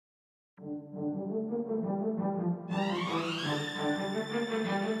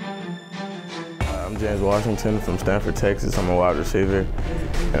James Washington from Stanford, Texas. I'm a wide receiver,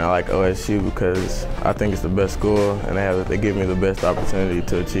 and I like OSU because I think it's the best school, and they give me the best opportunity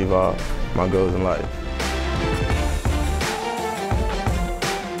to achieve all my goals in life.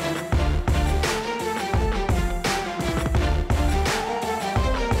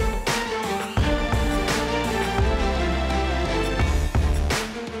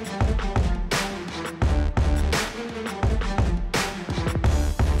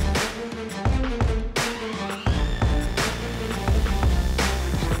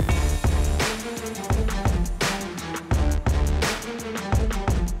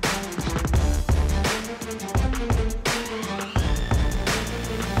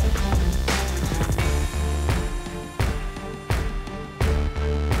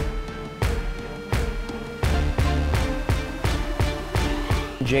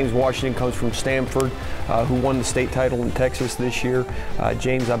 James Washington comes from Stanford, who won the state title in Texas this year.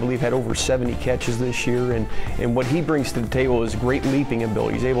 James, I believe, had over 70 catches this year, and what he brings to the table is great leaping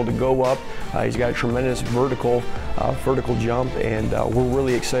ability. He's able to go up. He's got a tremendous vertical jump, and we're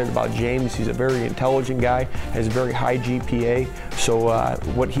really excited about James. He's a very intelligent guy, has a very high GPA, so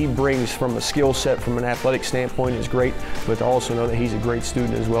what he brings from a skill set, from an athletic standpoint, is great, but to also know that he's a great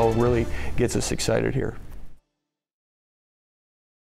student as well really gets us excited here.